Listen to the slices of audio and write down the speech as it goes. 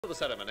The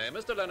ceremony,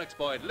 Mr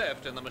Lennox-Boyd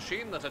left in the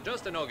machine that had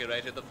just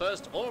inaugurated the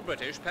first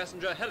all-British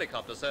passenger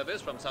helicopter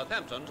service from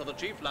Southampton to the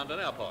chief London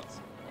airports.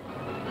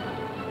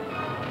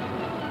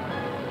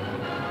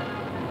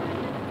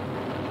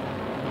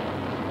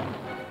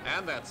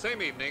 And that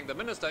same evening, the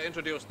Minister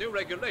introduced new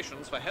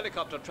regulations for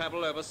helicopter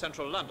travel over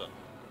central London.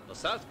 The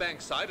South Bank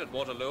site at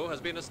Waterloo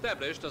has been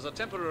established as a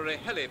temporary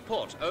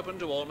heliport open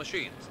to all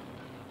machines.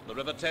 The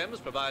River Thames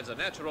provides a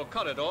natural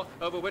corridor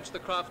over which the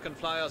craft can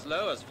fly as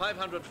low as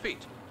 500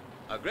 feet.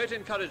 A great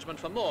encouragement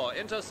for more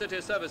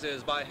intercity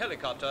services by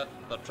helicopter,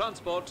 the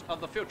transport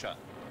of the future.